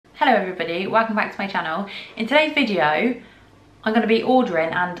Hello everybody, welcome back to my channel. In today's video, I'm going to be ordering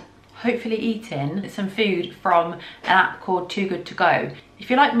and hopefully eating some food from an app called Too Good To Go.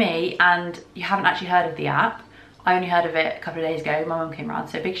 If you're like me and you haven't actually heard of the app, I only heard of it a couple of days ago. My mum came around,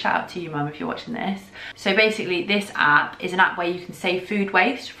 so big shout out to you, mum, if you're watching this. So basically this app is an app where you can save food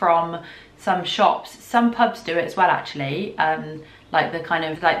waste from some shops. Some pubs do it as well actually, like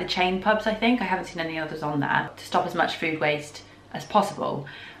the chain pubs, I think. I haven't seen any others on there, to stop as much food waste as possible.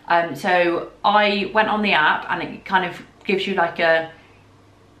 So I went on the app and it kind of gives you like a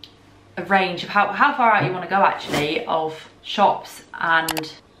range of how far out you want to go actually, of shops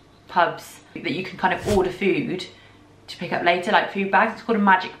and pubs that you can kind of order food to pick up later, like food bags. It's called a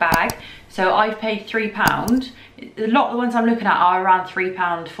magic bag. So I've paid £3. A lot of the ones I'm looking at are around £3,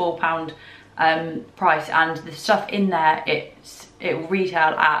 £4 price, and the stuff in there, it will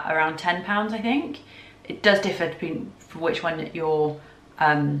retail at around £10, I think. It does differ between for which one you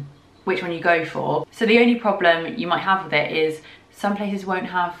go for. So the only problem you might have with it is some places won't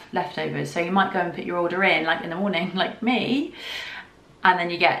have leftovers, so you might go and put your order in like in the morning, like me, and then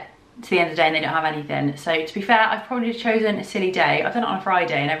you get to the end of the day and they don't have anything. So to be fair, I've probably chosen a silly day. I've done it on a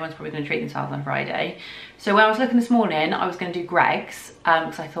Friday and everyone's probably going to treat themselves on a Friday. So when I was looking this morning, I was going to do Greggs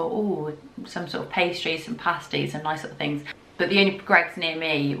because I thought, oh, some sort of pastries, some pasties, some nice little things. But the only Greggs near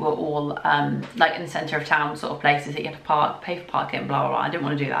me were all like in the centre of town sort of places that you have to park, pay for parking and blah, blah, blah. I didn't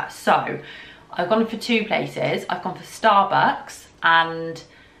want to do that. So I've gone for two places. I've gone for Starbucks and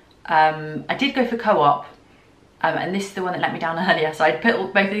I did go for Co-op. And this is the one that let me down earlier. So I put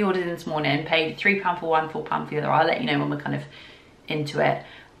both of the orders in this morning, paid £3 for one, £4 for the other. I'll let you know when we're kind of into it.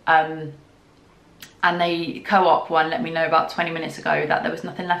 And the Co-op one let me know about 20 minutes ago that there was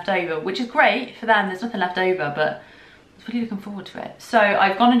nothing left over, which is great for them. There's nothing left over, but I was really looking forward to it. So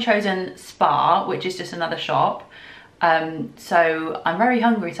I've gone and chosen Spar, which is just another shop. So I'm very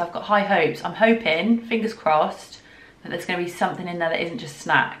hungry, so I've got high hopes. I'm hoping, fingers crossed, that there's going to be something in there that isn't just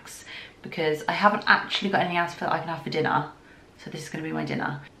snacks, because I haven't actually got anything else that I can have for dinner. So this is going to be my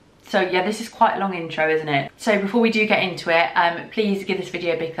dinner. So yeah, this is quite a long intro, isn't it? So before we do get into it, please give this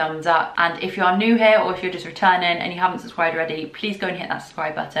video a big thumbs up. And if you are new here or if you're just returning and you haven't subscribed already, please go and hit that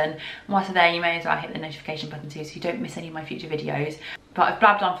subscribe button. And whilst you're there, you may as well hit the notification button too, so you don't miss any of my future videos. But I've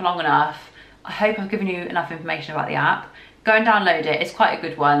blabbed on for long enough. I hope I've given you enough information about the app. Go and download it. It's quite a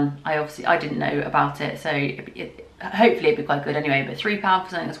good one. I didn't know about it, so hopefully it'd be quite good anyway. But £3 for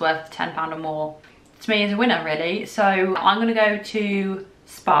something that's worth £10 or more, to me, is a winner really. So I'm gonna go to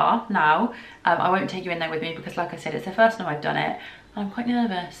Spar now. I won't take you in there with me because, like I said, it's the first time I've done it and I'm quite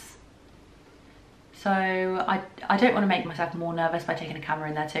nervous. So I don't want to make myself more nervous by taking a camera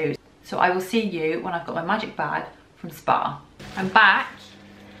in there too. So I will see you when I've got my magic bag from Spar. I'm back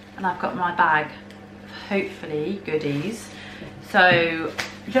and I've got my bag of hopefully goodies. So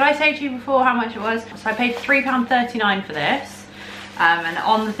did I say to you before how much it was? So I paid £3.39 for this, and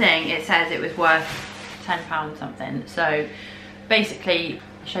on the thing it says it was worth £10 something. So basically,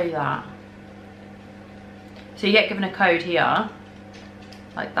 I'll show you that. So you get given a code here,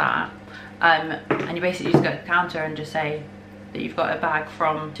 like that, and you basically just go to the counter and just say that you've got a bag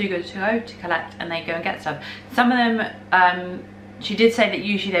from Too Good To Go to collect, and they go and get stuff. Some of them, she did say that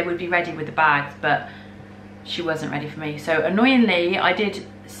usually they would be ready with the bags, but she wasn't ready for me. So annoyingly, I did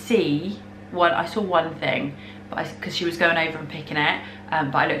see one. I saw one thing, but because she was going over and picking it,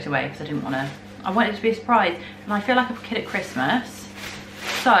 but I looked away because I didn't want to. I wanted it to be a surprise, and I feel like a kid at Christmas.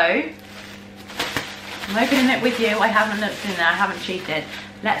 So I'm opening it with you. I haven't looked in there. I haven't cheated.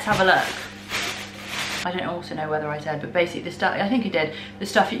 Let's have a look. I don't also know whether I said, but basically the stuff, I think I did. The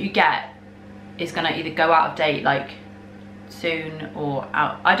stuff that you get is gonna either go out of date like soon or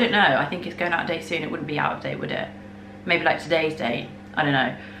out. I don't know. I think it's going out of date soon. It wouldn't be out of date, would it? Maybe like today's date. I don't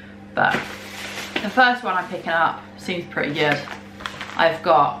know. But the first one I'm picking up seems pretty good. I've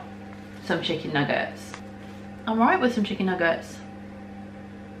got some chicken nuggets. I'm alright with some chicken nuggets.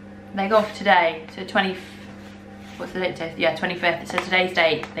 They go off today. So what's the date today? Yeah, 25th. It says today's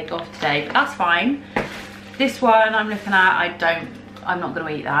date. They go off today, but that's fine. This one I'm looking at, I'm not gonna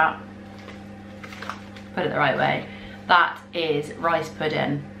eat that. Put it the right way. That is rice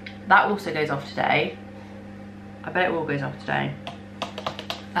pudding. That also goes off today. I bet it all goes off today.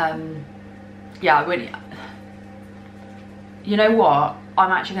 Yeah, I really, you know what?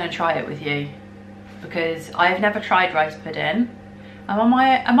 I'm actually going to try it with you because I have never tried rice pudding. Am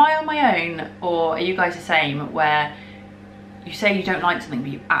I on my own, or are you guys the same where you say you don't like something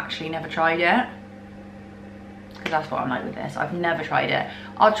but you actually never tried it? Because that's what I'm like with this. I've never tried it.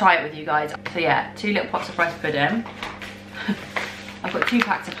 I'll try it with you guys. So yeah, 2 little pots of rice pudding. I've got 2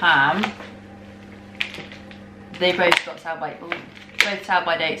 packs of ham. They both got sell by, ooh, both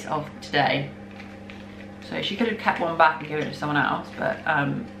sell-by dates of today. So she could have kept one back and given it to someone else, but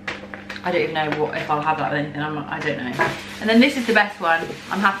I don't even know if I'll have that or anything. I don't know. And then this is the best one.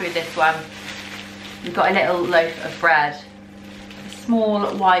 I'm happy with this one. We've got a little loaf of bread. A small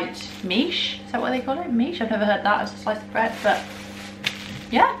white miche. Is that what they call it? Miche? I've never heard that as a slice of bread, but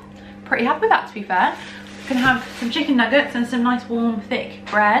yeah, pretty happy with that, to be fair. We can have some chicken nuggets and some nice warm thick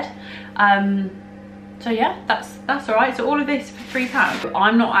bread. So yeah, that's all right. So all of this for £3.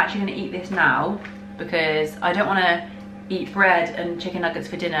 I'm not actually going to eat this now because I don't want to eat bread and chicken nuggets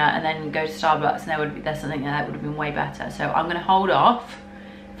for dinner and then go to Starbucks and there's something there that would have been way better. So I'm going to hold off.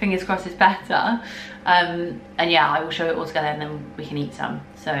 Fingers crossed it's better. And yeah, I will show it all together and then we can eat some.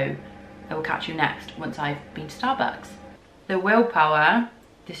 So I will catch you next once I've been to Starbucks. The willpower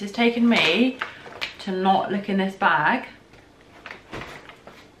this has taken me to not look in this bag. I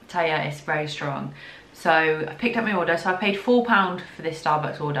tell you, it's very strong. So I picked up my order. So I paid £4 for this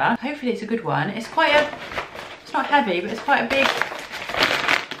Starbucks order. Hopefully it's a good one. It's quite a, it's not heavy, but it's quite a big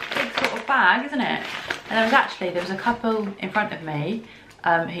sort of bag, isn't it? And there was a couple in front of me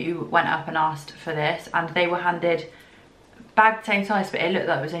who went up and asked for this, and they were handed bag the same size, but it looked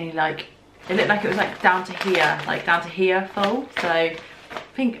like it was only like, it looked like it was like down to here full. So I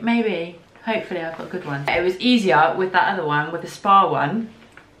think maybe, hopefully I've got a good one. It was easier with that other one, with the Spar one,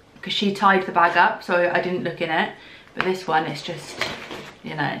 because she tied the bag up, so I didn't look in it. But this one, it's just,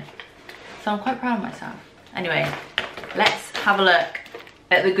 you know. So I'm quite proud of myself. Anyway, let's have a look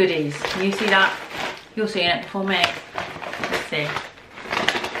at the goodies. Can you see that? You're seeing it before me. Let's see.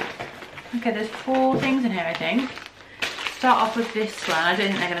 Okay, there's 4 things in here, I think. Start off with this one. I don't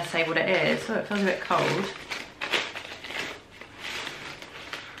think they're going to say what it is, so it feels a bit cold.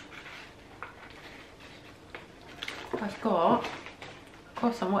 I've got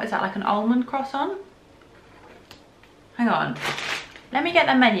croissant. What is that, like an almond croissant? Hang on, let me get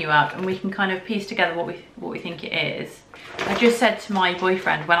the menu up and we can kind of piece together what we think it is. I just said to my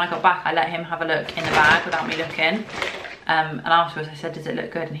boyfriend when I got back, I let him have a look in the bag without me looking, and afterwards I said, does it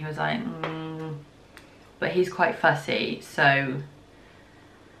look good? And he was like, but he's quite fussy, so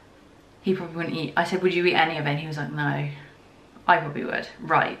he probably wouldn't eat. I said, would you eat any of it? And he was like, no. I probably would.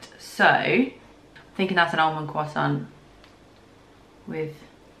 Right, so I'm thinking that's an almond croissant with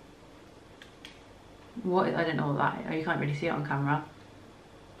what, I don't know what that is. Oh, you can't really see it on camera.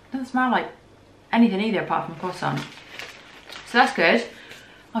 It doesn't smell like anything either apart from croissant. So that's good.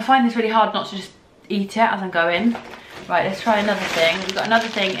 I find this really hard not to just eat it as I'm going. Right, let's try another thing. We've got another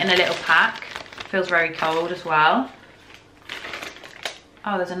thing in a little pack. Feels very cold as well.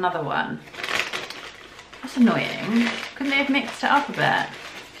 Oh, there's another one. That's annoying. Couldn't they have mixed it up a bit?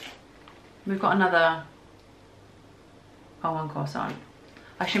 We've got another almond croissant.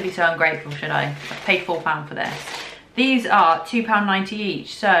 I shouldn't be so ungrateful, should I? I've paid £4 for this. These are £2.90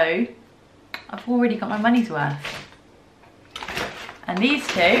 each, so I've already got my money's worth. And these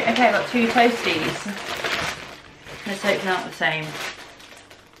two, okay, I've got 2 toasties. Let's hope they're not the same.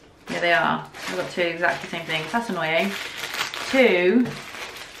 Yeah, they are. I've got 2 exactly the same things. That's annoying. 2.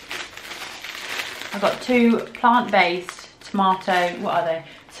 I've got 2 plant-based tomato, what are they?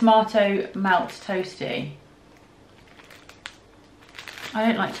 Tomato melt toasty. I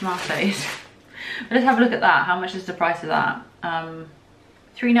don't like tomatoes. But let's have a look at that. How much is the price of that?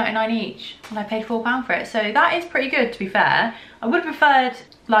 £3.99 each, and I paid £4 for it. So that is pretty good, to be fair. I would have preferred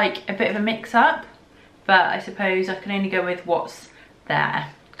like a bit of a mix-up, but I suppose I can only go with what's there.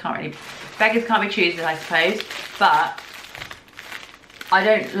 Can't really, beggars can't be choosers, I suppose. But I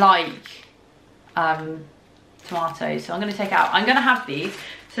don't like tomatoes, so I'm going to take it out. I'm going to have these.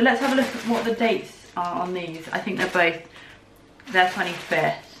 So let's have a look at what the dates are on these. I think they're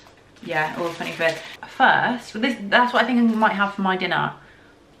 25th. Yeah, all 25th. First, that's what I think I might have for my dinner.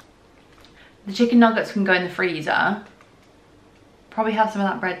 The chicken nuggets can go in the freezer. Probably have some of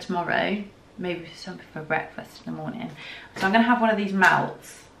that bread tomorrow. Maybe something for breakfast in the morning. So I'm going to have one of these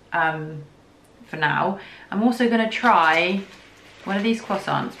melts for now. I'm also going to try one of these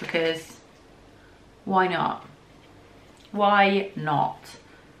croissants because why not? Why not?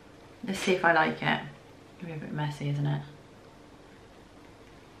 Let's see if I like it. It'll be a bit messy, isn't it?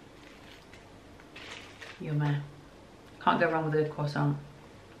 Yummy. Can't go wrong with a good croissant.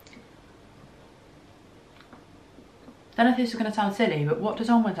 Don't know if this is going to sound silly, but what does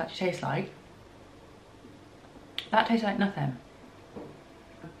almonds actually taste like? That tastes like nothing.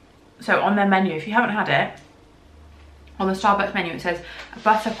 So on their menu, if you haven't had it, on the Starbucks menu it says a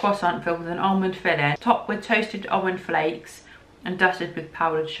butter croissant filled with an almond filling, topped with toasted almond flakes and dusted with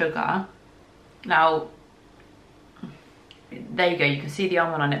powdered sugar. Now, there you go, you can see the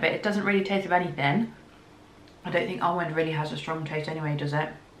almond on it, but it doesn't really taste of anything. I don't think almond really has a strong taste anyway, does it?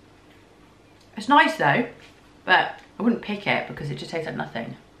 It's nice though, but I wouldn't pick it because it just tastes like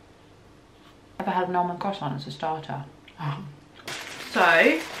nothing. Ever had an almond croissant as a starter? Oh.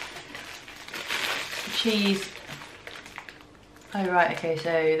 So, cheese. Oh right, okay, so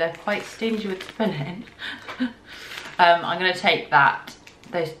they're quite stingy with the filling. I'm gonna take that.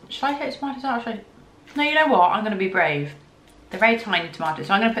 Should I take tomatoes out? No, you know what? I'm gonna be brave. They're very tiny tomatoes,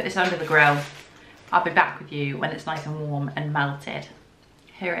 so I'm gonna put this under the grill. I'll be back with you when it's nice and warm and melted.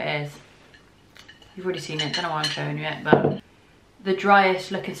 Here it is. You've already seen it, don't know why I'm showing you it, but the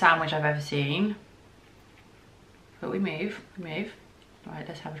driest looking sandwich I've ever seen. But we move. Right,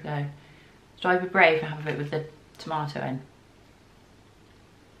 let's have a go. So I'd be brave and have a bit with the tomato in.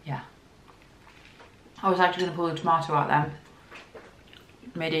 Yeah. I was actually gonna pull the tomato out then,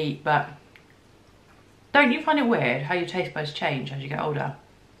 mid-eat, but don't you find it weird how your taste buds change as you get older?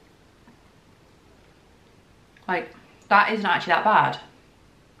 Like, that isn't actually that bad.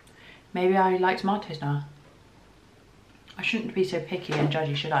 Maybe I like tomatoes now. I shouldn't be so picky and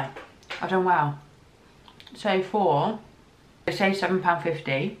judgy, should I? I've done well. So say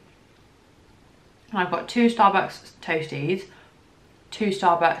 £7.50. And I've got 2 Starbucks toasties, 2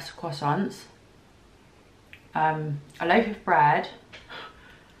 Starbucks croissants, a loaf of bread,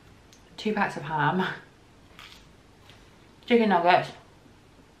 2 packs of ham, chicken nuggets,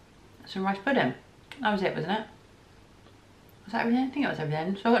 some rice pudding. That was it, wasn't it? Was that everything? I think it was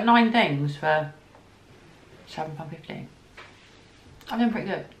everything. So I got 9 things for £7.50. I've done pretty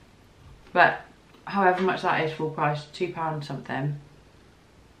good. But however much that is full price, £2 something,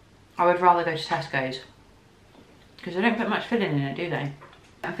 I would rather go to Tesco's. Because they don't put much filling in it, do they?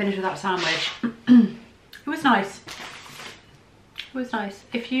 I'm finished with that sandwich. It was nice. It was nice.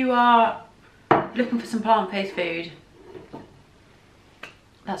 If you are looking for some plant-based food,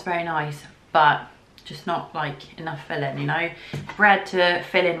 that's very nice. But just not like enough filling, you know. Bread to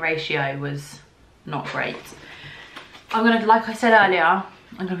filling ratio was not great. I'm gonna, like I said earlier,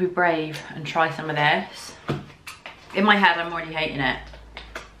 I'm gonna be brave and try some of this. In my head, I'm already hating it.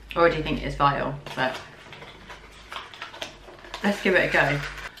 Already think it's vile, but let's give it a go.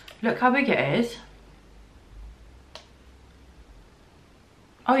 Look how big it is.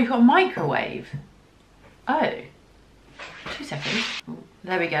 Oh, you've got a microwave. Oh, 2 seconds. Ooh,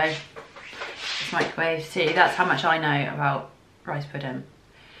 there we go. Microwave. See, that's how much I know about rice pudding.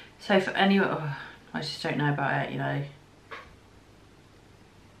 So for anyone, oh, I just don't know about it, you know.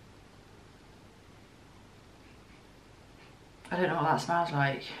 I don't know what that smells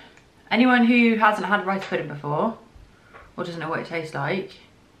like. Anyone who hasn't had rice pudding before or doesn't know what it tastes like,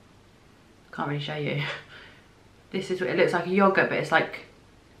 can't really show you. This is what it looks like, a yogurt, but it's like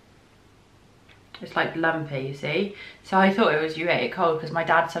lumpy, you see. So I thought it was you ate it cold because my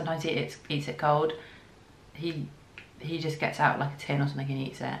dad sometimes eats it cold. He just gets out like a tin or something and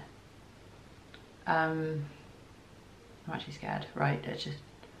eats it. I'm actually scared. Right, it's just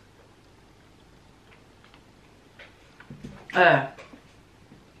I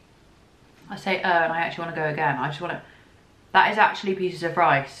say and I actually want to go again. I just want to, that is actually pieces of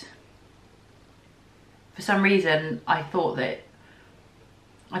rice. For some reason I thought that,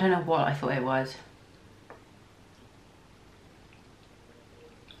 I don't know what I thought it was.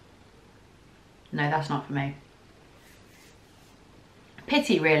 No, that's not for me.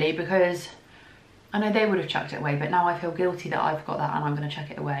 Pity really, because I know they would have chucked it away, but now I feel guilty that I've got that and I'm going to chuck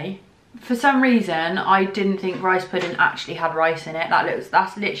it away. For some reason, I didn't think rice pudding actually had rice in it.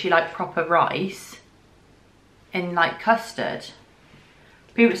 That's literally like proper rice in like custard.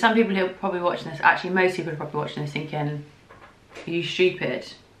 Some people who are probably watching this, actually most people are probably watching this thinking, are you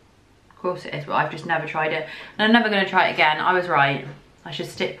stupid? Of course it is, but I've just never tried it. And I'm never going to try it again. I was right. I should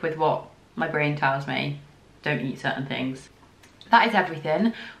stick with what my brain tells me. Don't eat certain things. That is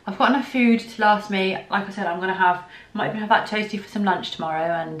everything. I've got enough food to last me. Like I said, might even have that toasty for some lunch tomorrow,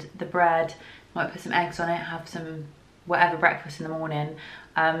 and the bread, might put some eggs on it, have some whatever breakfast in the morning.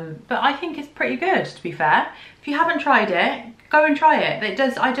 But I think it's pretty good, to be fair. If you haven't tried it, go and try it. It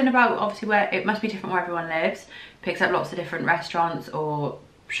does, I don't know about obviously where, it must be different where everyone lives. Picks up lots of different restaurants or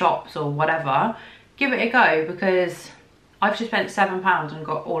shops or whatever. Give it a go, because I've just spent £7 and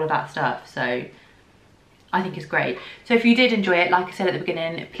got all of that stuff, so I think it's great. So if you did enjoy it, like I said at the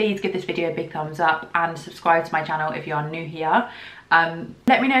beginning, please give this video a big thumbs up and subscribe to my channel if you are new here.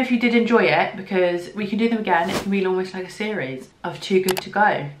 Let me know if you did enjoy it, because we can do them again. It can be almost like a series of Too Good To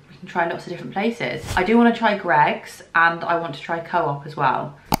Go. We can try lots of different places. I do want to try Greg's, and I want to try Co-op as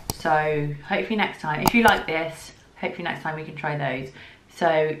well. So hopefully next time, if you like this, hopefully next time we can try those.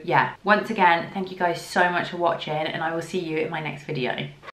 So yeah, once again, thank you guys so much for watching, and I will see you in my next video.